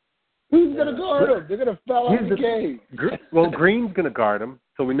 Who's gonna guard him? They're gonna foul out the game. Well, Green's gonna guard him,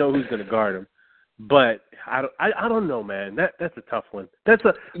 so we know who's gonna guard him. But I don't know, man. That's a tough one. Let's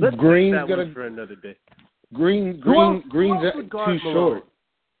Green's that one for another day. Green's too short.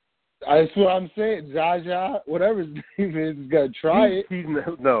 That's what I'm saying. Jaja, whatever his name is gonna try it. He's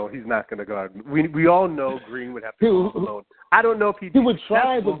not gonna guard him. We all know Green would have to guard Malone. I don't know if he would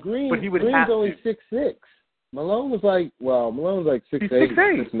try, but Green's only 6'6". Malone's like 6'8",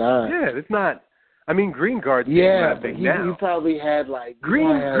 6'9". Yeah, it's not. I mean, Green guards. Yeah, but he probably had like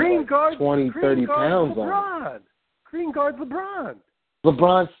Green guards 20, 30 pounds LeBron. on him. Green guards LeBron.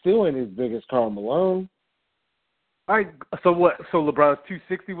 LeBron's still in his biggest Karl Malone. All right, so what? So LeBron's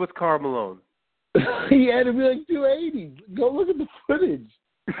 260. What's Karl Malone? He had to be like 280. Go look at the footage.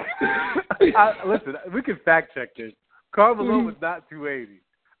 Listen, we can fact check this. Karl Malone was not 280.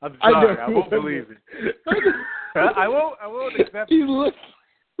 I'm sorry, I won't believe it. I won't accept it.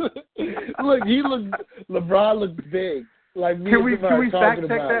 LeBron looks big. Like me can we fact check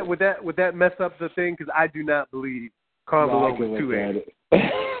that? Would that mess up the thing? Because I do not believe Karl Malone was 280.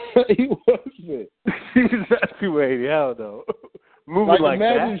 He wasn't. He's not 280. Hell no. Moving like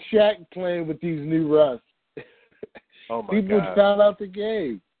imagine that. Shaq playing with these new refs. Oh my People God. would foul out the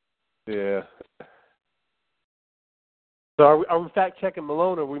game. Yeah. So are we fact checking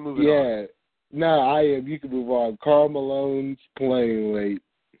Malone or are we moving on? Yeah. No, I am. You can move on. Karl Malone's playing late.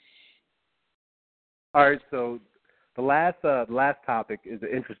 All right, so the last topic is an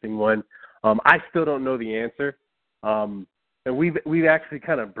interesting one. I still don't know the answer, and we've actually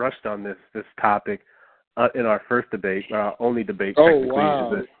kind of brushed on this topic in our first debate, our only debate. Oh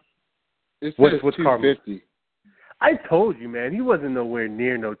wow! What's Karl? 250? I told you, man, he wasn't nowhere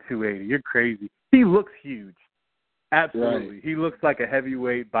near no 280. You're crazy. He looks huge. Absolutely, right. He looks like a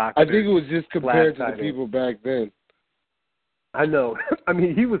heavyweight boxer. I think it was just compared to the people back then. I know. I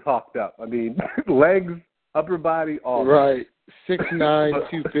mean, he was hawked up. I mean, legs, upper body, all right. 6'9",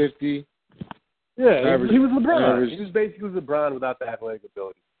 250. Yeah, he was LeBron. He was basically LeBron without the athletic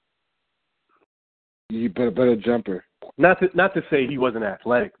ability. He put a better jumper. Not to say he wasn't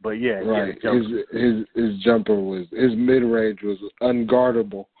athletic, but yeah. Right. His jumper his mid range was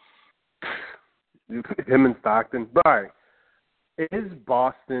unguardable. Him and Stockton. But all right. Is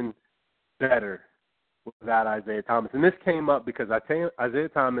Boston better without Isaiah Thomas? And this came up because Isaiah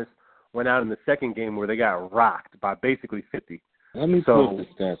Thomas went out in the second game where they got rocked by basically 50. Let me put the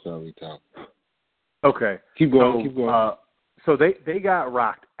stats on me, Tom. Okay. Keep going. So they got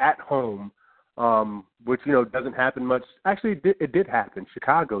rocked at home, which, doesn't happen much. Actually, it did happen.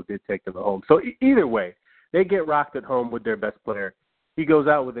 Chicago did take them at home. So either way, they get rocked at home with their best player. He goes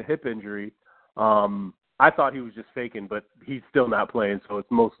out with a hip injury. I thought he was just faking, but he's still not playing, so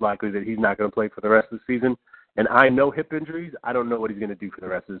it's most likely that he's not going to play for the rest of the season. And I know hip injuries. I don't know what he's going to do for the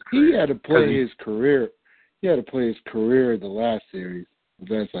rest of his career. He had to play his career. He had to play his career the last series.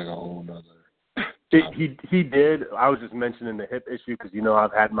 That's like a whole nother. He did. I was just mentioning the hip issue because,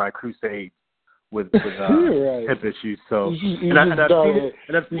 I've had my crusade with right. hip issues. So I've seen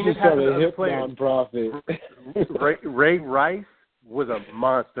it happen to other players. Nonprofit. Ray Rice was a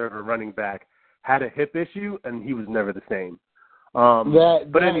monster of a running back. Had a hip issue, and he was never the same.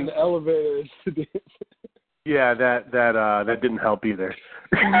 The elevator incident. Yeah, that didn't help either.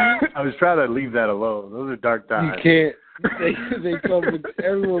 I was trying to leave that alone. Those are dark times. You can't. They come with,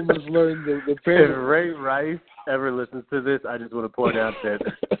 everyone must learn the parents. If Ray Rice ever listens to this, I just want to point out that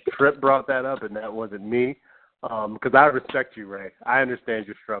Tripp brought that up, and that wasn't me. Because I respect you, Ray. I understand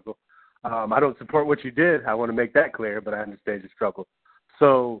your struggle. I don't support what you did. I want to make that clear, but I understand your struggle.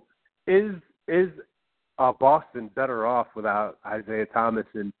 So is Boston better off without Isaiah Thomas?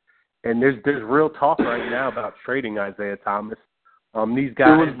 And there's real talk right now about trading Isaiah Thomas. These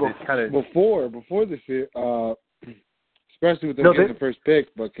guys kind of before this year, especially with them getting the first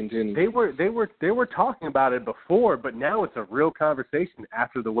pick. But continue. They were talking about it before, but now it's a real conversation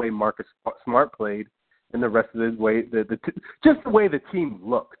after the way Marcus Smart played and the rest of the way just the way the team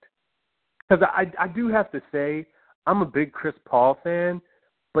looked. Because I do have to say I'm a big Chris Paul fan.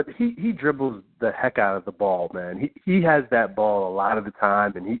 But he dribbles the heck out of the ball, man. He has that ball a lot of the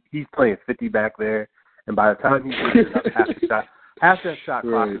time, and he's playing 50 back there. And by the time he's it up, half that shot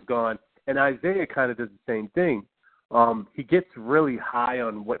clock is gone. And Isaiah kind of does the same thing. He gets really high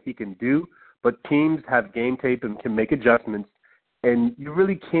on what he can do, but teams have game tape and can make adjustments, and you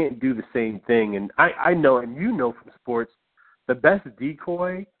really can't do the same thing. And I know, and from sports, the best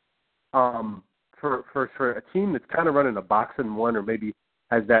decoy for a team that's kind of running a box and one or maybe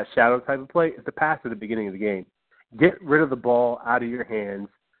has that shadow type of play, is to pass at the beginning of the game. Get rid of the ball out of your hands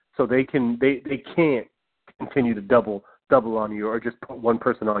so they can't continue to double on you or just put one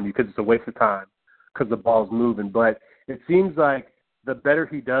person on you because it's a waste of time because the ball's moving. But it seems like the better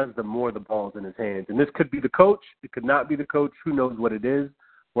he does, the more the ball's in his hands. And this could be the coach. It could not be the coach. Who knows what it is?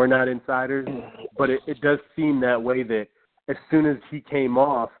 We're not insiders. But it does seem that way that as soon as he came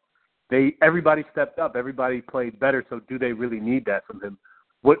off, everybody stepped up. Everybody played better. So do they really need that from him?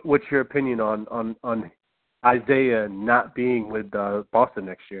 What's your opinion on Isaiah not being with Boston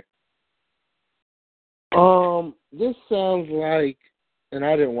next year? This sounds like, and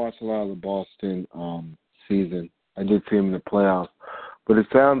I didn't watch a lot of the Boston season. I did see him in the playoffs, but it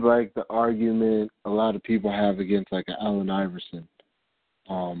sounds like the argument a lot of people have against like Allen Iverson.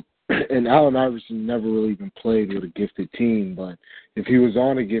 And Allen Iverson never really even played with a gifted team, but if he was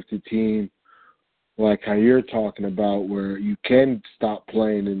on a gifted team, like how you're talking about, where you can stop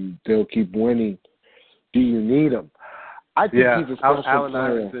playing and they'll keep winning, do you need him? I think he's a special Allen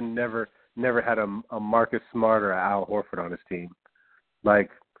player. Iverson never had a Marcus Smart or Al Horford on his team.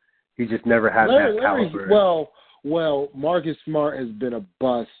 Like, he just never had that caliber. Well, Marcus Smart has been a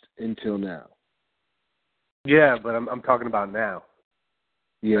bust until now. Yeah, but I'm talking about now.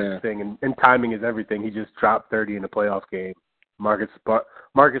 Yeah. That's the thing, and timing is everything. He just dropped 30 in a playoff game. Marcus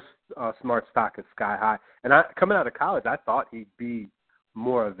Smart's stock is sky high. And coming out of college, I thought he'd be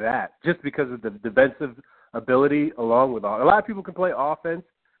more of that, just because of the defensive ability along with all. A lot of people can play offense.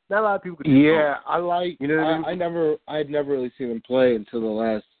 Not a lot of people can. Yeah, I like. You know what I mean? I'd never really seen him play until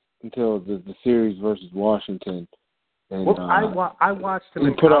the series versus Washington. And, I watched him.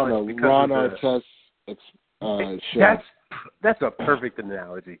 He put on a Ron Artest show. That's a perfect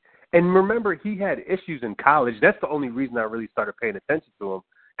analogy. And remember, he had issues in college. That's the only reason I really started paying attention to him,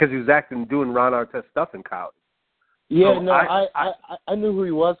 because he was doing Ron Artest stuff in college. Yeah, so I knew who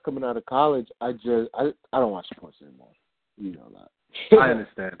he was coming out of college. I don't watch sports anymore. You know that. I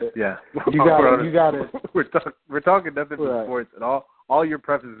understand. Yeah, you got it. We're talking nothing but sports, and all your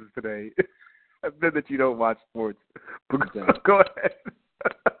prefaces today have been that you don't watch sports. But go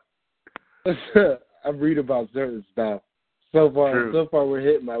ahead. I read about certain stuff. So far we're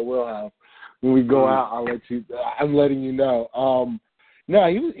hitting my wheelhouse. When we go out, I'm letting you know. No,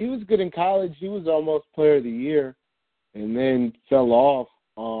 he was good in college. He was almost player of the year, and then fell off.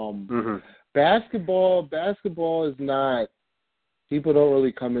 Basketball is not. People don't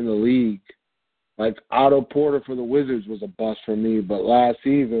really come in the league. Like Otto Porter for the Wizards was a bust for me, but last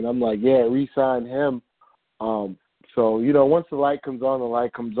season I'm like, yeah, re-sign him. So once the light comes on, the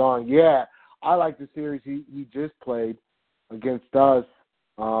light comes on. Yeah, I like the series he just played against us,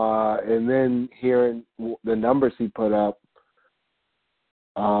 and then hearing the numbers he put up.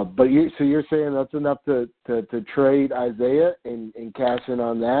 But you're saying that's enough to trade Isaiah and cash in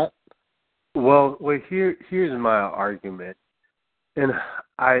on that? Well, here's my argument, and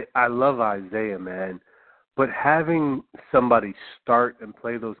I love Isaiah, man, but having somebody start and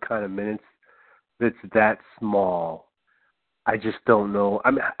play those kind of minutes that's that small, I just don't know.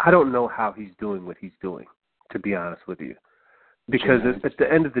 I mean, I don't know how he's doing what he's doing, to be honest with you, because at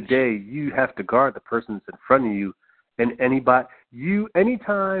the end of the day, you have to guard the person that's in front of you, and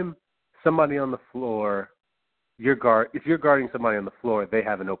anytime somebody on the floor, if you're guarding somebody on the floor, they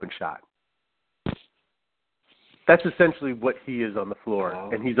have an open shot. That's essentially what he is on the floor,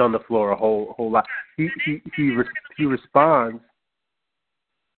 and he's on the floor a whole lot. He responds.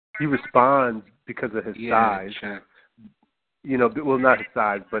 He responds because of his size. Sure. Well, not his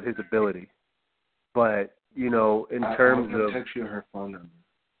size, but his ability. But in terms I'll of text you her phone number.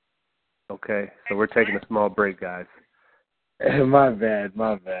 Okay, so we're taking a small break, guys. My bad.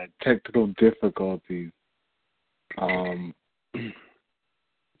 Technical difficulties. Say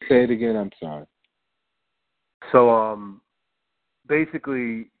it again. I'm sorry. So,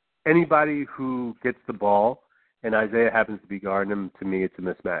 basically, anybody who gets the ball and Isaiah happens to be guarding him, to me, it's a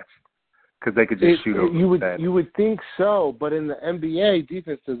mismatch because they could just shoot over. You would think so, but in the NBA,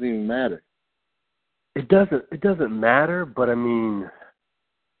 defense doesn't even matter. It doesn't matter, but I mean,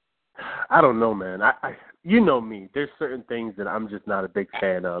 I don't know, man. I you know me. There's certain things that I'm just not a big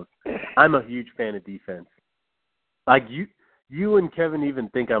fan of. I'm a huge fan of defense. Like you and Kevin even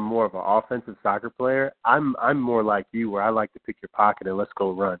think I'm more of an offensive soccer player. I'm more like you, where I like to pick your pocket and let's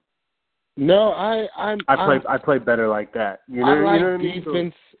go run. No, I play better like that. You know, I like you know what defense. I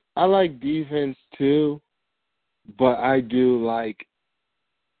mean? I like defense too, but I do like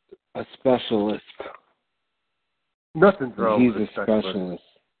a specialist. Nothing's wrong He's with a specialist.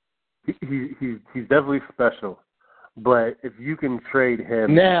 He's definitely special, but if you can trade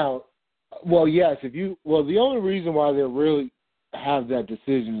him now, well, yes. The only reason why they really have that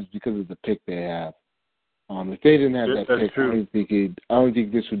decision is because of the pick they have. If they didn't have that pick, true. I don't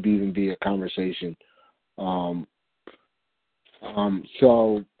think this would even be a conversation.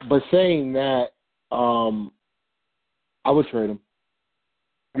 So, but saying that, I would trade him.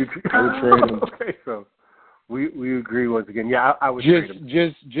 I would trade him. Okay, so we agree once again. Yeah, I would trade him.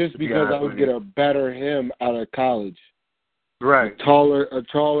 Just because I would get a better him out of college. Right. A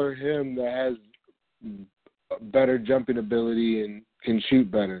taller him that has better jumping ability and can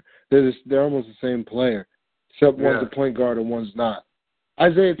shoot better. They're almost the same player, except one's a point guard and one's not.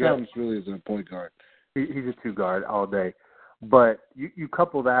 Isaiah Thomas really is a point guard. He's a two guard all day. But you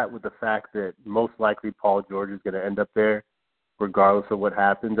couple that with the fact that most likely Paul George is going to end up there, regardless of what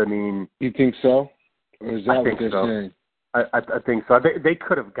happens. I mean, you think so, or is that what they're saying? I think so. They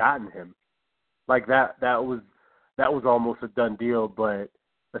could have gotten him, like that. That was almost a done deal. But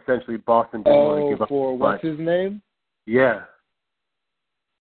essentially, Boston didn't want to give up. For what's his name? Yeah.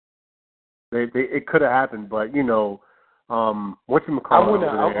 It could have happened, but whatchamacallit.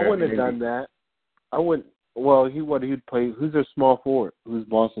 I wouldn't have done that. I wouldn't. Well, he'd play. Who's their small forward? Who's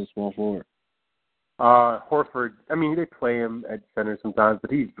Boston's small forward? Horford. I mean, they play him at center sometimes,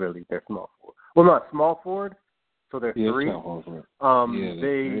 but he's really their small forward. Well, not small forward. So they're three. It's not Horford.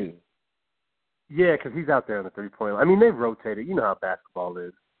 Yeah, because he's out there on the 3-point line. I mean, they've rotated. You know how basketball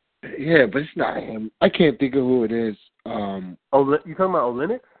is. Yeah, but it's not him. I can't think of who it is. You talking about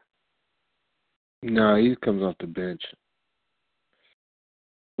Olynyk? No, he comes off the bench.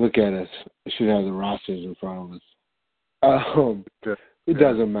 Look at us. We should have the rosters in front of us. It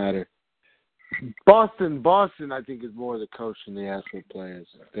doesn't matter. Boston, I think, is more the coach than the actual players.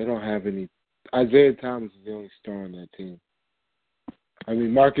 They don't have any. Isaiah Thomas is the only star on that team. I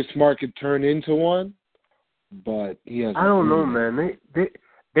mean, Marcus Smart could turn into one, but he has. I don't know, man.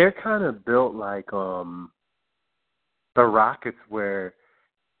 They're kind of built like the Rockets, where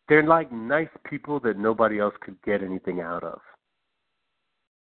they're like nice people that nobody else could get anything out of.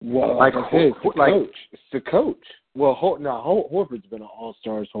 Well, like it's the coach. It's the coach. Well, Horford's been an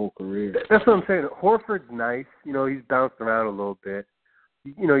all-star his whole career. That's what I'm saying. Horford's nice. He's bounced around a little bit.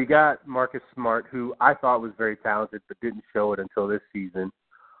 You got Marcus Smart, who I thought was very talented, but didn't show it until this season.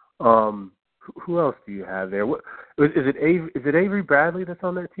 Who else do you have there? Is it Avery Bradley that's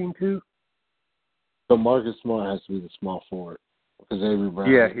on their team too? So Marcus Smart has to be the small forward because Avery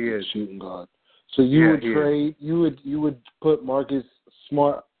Bradley he is shooting guard. So you would trade. You would put Marcus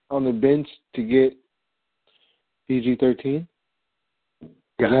Smart on the bench to get PG-13?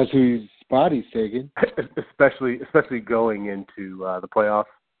 Yeah. That's whose spot he's taking. Especially going into the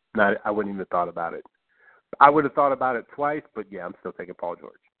playoffs. I wouldn't even have thought about it. I would have thought about it twice, but yeah, I'm still taking Paul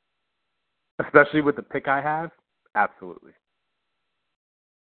George. Especially with the pick I have, absolutely.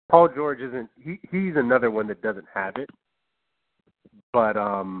 Paul George isn't. He's another one that doesn't have it, but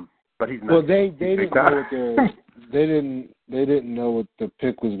he's not. Well, they didn't know what they didn't know what the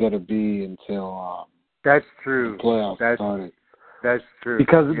pick was going to be until that's true. The playoffs started. That's true.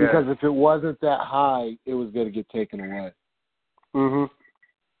 Because if it wasn't that high, it was going to get taken away. Mhm.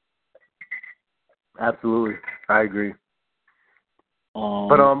 Absolutely, I agree.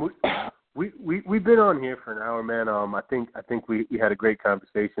 But we've been on here for an hour, man. I think we had a great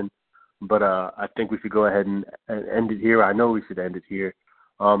conversation, but I think we should go ahead and end it here. I know we should end it here.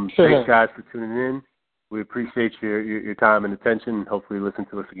 Thanks, guys, for tuning in. We appreciate your time and attention, and hopefully listen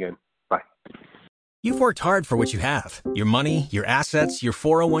to us again. Bye. You've worked hard for what you have. Your money, your assets, your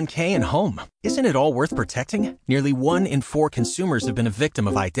 401k, and home. Isn't it all worth protecting? Nearly 1 in 4 consumers have been a victim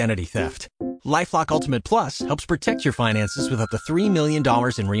of identity theft. LifeLock Ultimate Plus helps protect your finances with up to $3 million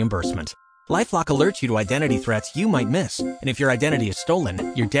in reimbursement. LifeLock alerts you to identity threats you might miss. And if your identity is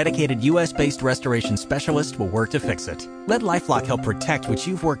stolen, your dedicated U.S.-based restoration specialist will work to fix it. Let LifeLock help protect what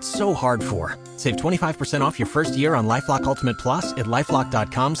you've worked so hard for. Save 25% off your first year on LifeLock Ultimate Plus at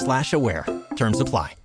LifeLock.com/aware. Terms apply.